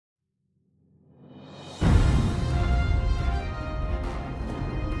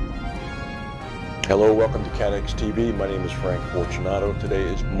Hello, welcome to CATEX TV. My name is Frank Fortunato. Today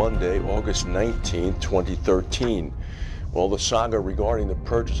is Monday, August 19, 2013. Well, the saga regarding the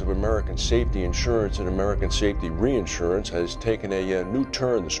purchase of American Safety Insurance and American Safety Reinsurance has taken a new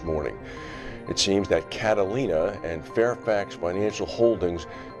turn this morning. It seems that Catalina and Fairfax Financial Holdings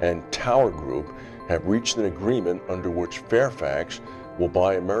and Tower Group have reached an agreement under which Fairfax will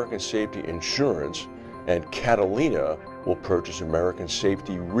buy American Safety Insurance and Catalina will purchase American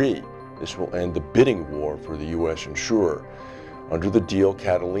Safety Re. This will end the bidding war for the U.S. insurer. Under the deal,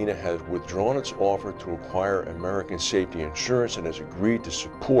 Catalina has withdrawn its offer to acquire American Safety Insurance and has agreed to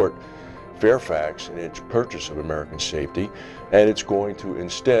support Fairfax in its purchase of American Safety, and it's going to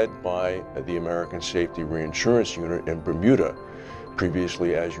instead buy the American Safety Reinsurance unit in Bermuda.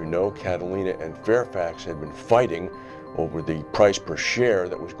 Previously, as you know, Catalina and Fairfax had been fighting over the price per share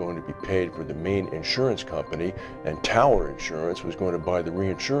that was going to be paid for the main insurance company, and Tower Insurance was going to buy the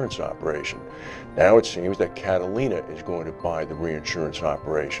reinsurance operation. Now it seems that Catalina is going to buy the reinsurance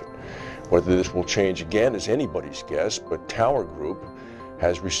operation. Whether this will change again is anybody's guess, but Tower Group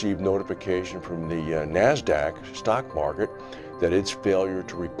has received notification from the NASDAQ stock market that its failure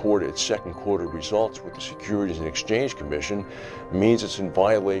to report its second quarter results with the Securities and Exchange Commission means it's in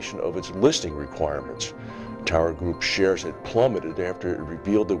violation of its listing requirements. Tower Group shares had plummeted after it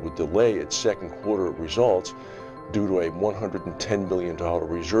revealed it would delay its second quarter results due to a $110 million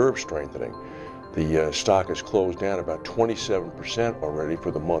reserve strengthening. The stock has closed down about 27% already for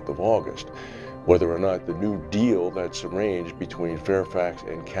the month of August. Whether or not the new deal that's arranged between Fairfax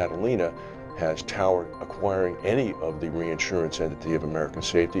and Catalina has Tower acquiring any of the reinsurance entity of American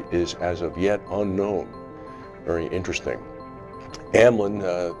Safety is as of yet unknown. Very interesting. Amlin,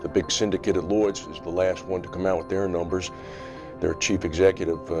 the big syndicate at Lloyd's, is the last one to come out with their numbers. Their chief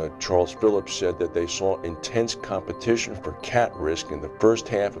executive, Charles Phillips, said that they saw intense competition for cat risk in the first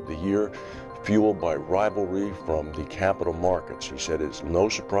half of the year, fueled by rivalry from the capital markets. He said it's no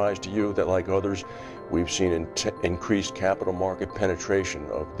surprise to you that, like others, we've seen increased capital market penetration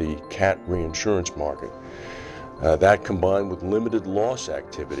of the cat reinsurance market. That, combined with limited loss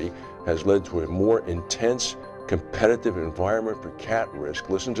activity, has led to a more intense competitive environment for cat risk.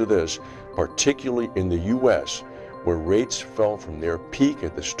 Listen to this, particularly in the U.S., where rates fell from their peak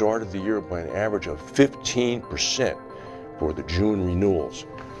at the start of the year by an average of 15% for the June renewals.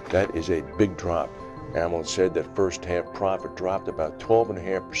 That is a big drop. Amlin said that first half profit dropped about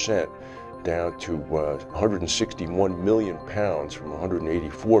 12.5%, down to 161 million pounds from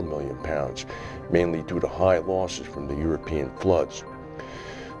 184 million pounds, mainly due to high losses from the European floods.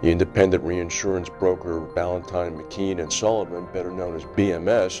 The independent reinsurance broker Ballantyne McKean and Sullivan, better known as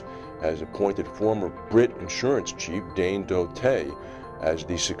BMS, has appointed former Brit insurance chief Dane Doté as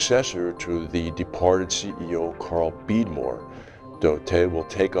the successor to the departed CEO Carl Beadmore. Doté will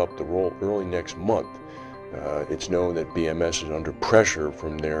take up the role early next month. It's known that BMS is under pressure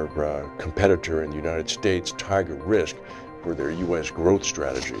from their competitor in the United States, Tiger Risk, for their U.S. growth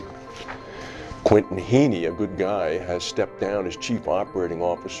strategy. Quentin Heaney, a good guy, has stepped down as chief operating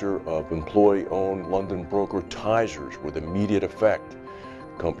officer of employee-owned London broker Tysers with immediate effect.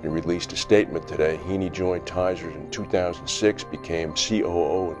 The company released a statement today. Heaney joined Tysers in 2006, became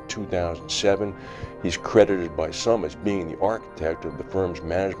COO in 2007. He's credited by some as being the architect of the firm's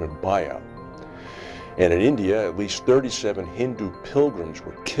management buyout. And in India, at least 37 Hindu pilgrims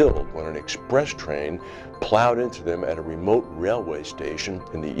were killed when an express train plowed into them at a remote railway station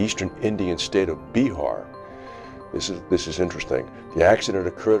in the eastern Indian state of Bihar. This is interesting. The accident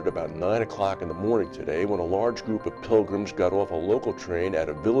occurred at about 9 o'clock in the morning today when a large group of pilgrims got off a local train at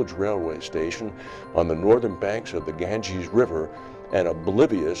a village railway station on the northern banks of the Ganges River, and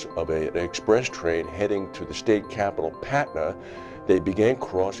oblivious of an express train heading to the state capital Patna, they began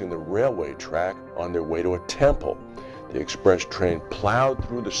crossing the railway track on their way to a temple. The express train plowed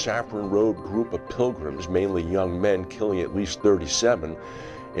through the Saffron Road group of pilgrims, mainly young men, killing at least 37.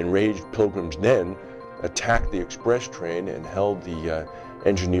 Enraged pilgrims then attacked the express train and held the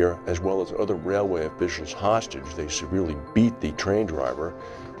engineer as well as other railway officials hostage. They severely beat the train driver.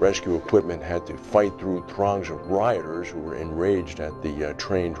 Rescue equipment had to fight through throngs of rioters who were enraged at the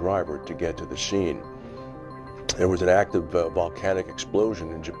train driver to get to the scene. There was an active volcanic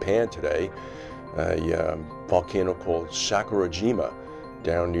explosion in Japan today. A volcano called Sakurajima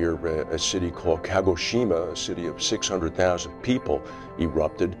down near a city called Kagoshima, a city of 600,000 people,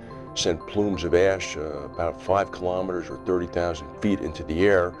 erupted, sent plumes of ash about 5 kilometers or 30,000 feet into the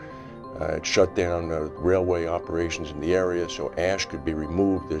air. It shut down railway operations in the area so ash could be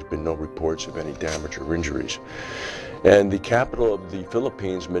removed. There's been no reports of any damage or injuries. And the capital of the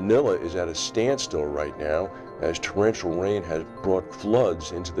Philippines, Manila, is at a standstill right now as torrential rain has brought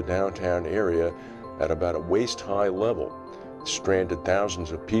floods into the downtown area at about a waist-high level. It stranded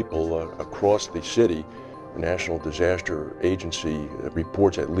thousands of people across the city. The National Disaster Agency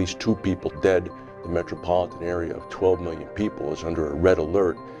reports at least 2 people dead. The metropolitan area of 12 million people is under a red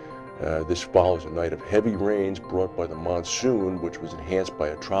alert. This follows a night of heavy rains brought by the monsoon, which was enhanced by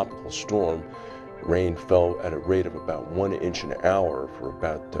a tropical storm. Rain fell at a rate of about 1 inch an hour for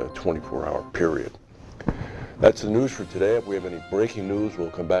about a 24-hour period. That's the news for today. If we have any breaking news,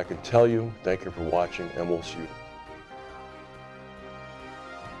 we'll come back and tell you. Thank you for watching, and we'll see you.